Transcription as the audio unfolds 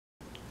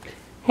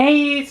Hey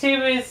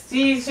YouTube, it's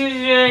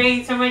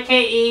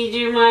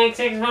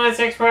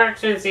DJMike626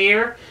 Productions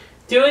here,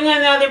 doing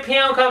another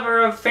piano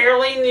cover of a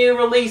fairly new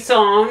release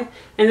song,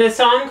 and the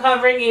song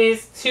covering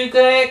is Two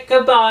Good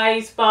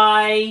Goodbyes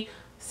by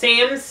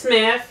Sam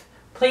Smith.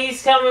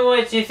 Please tell me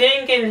what you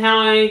think and how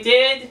I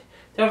did.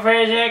 Don't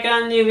forget to check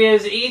out new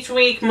videos each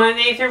week,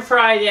 Monday through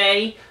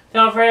Friday.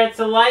 Don't forget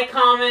to like,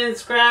 comment, and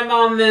subscribe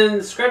on the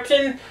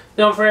description.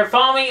 Don't forget to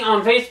follow me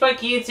on Facebook,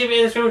 YouTube,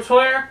 Instagram,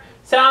 Twitter,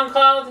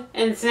 SoundCloud,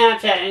 and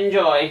Snapchat.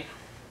 Enjoy.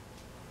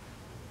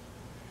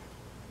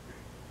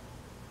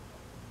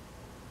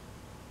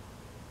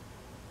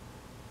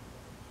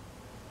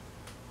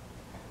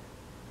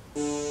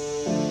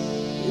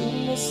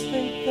 You must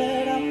think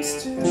that I'm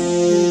stupid.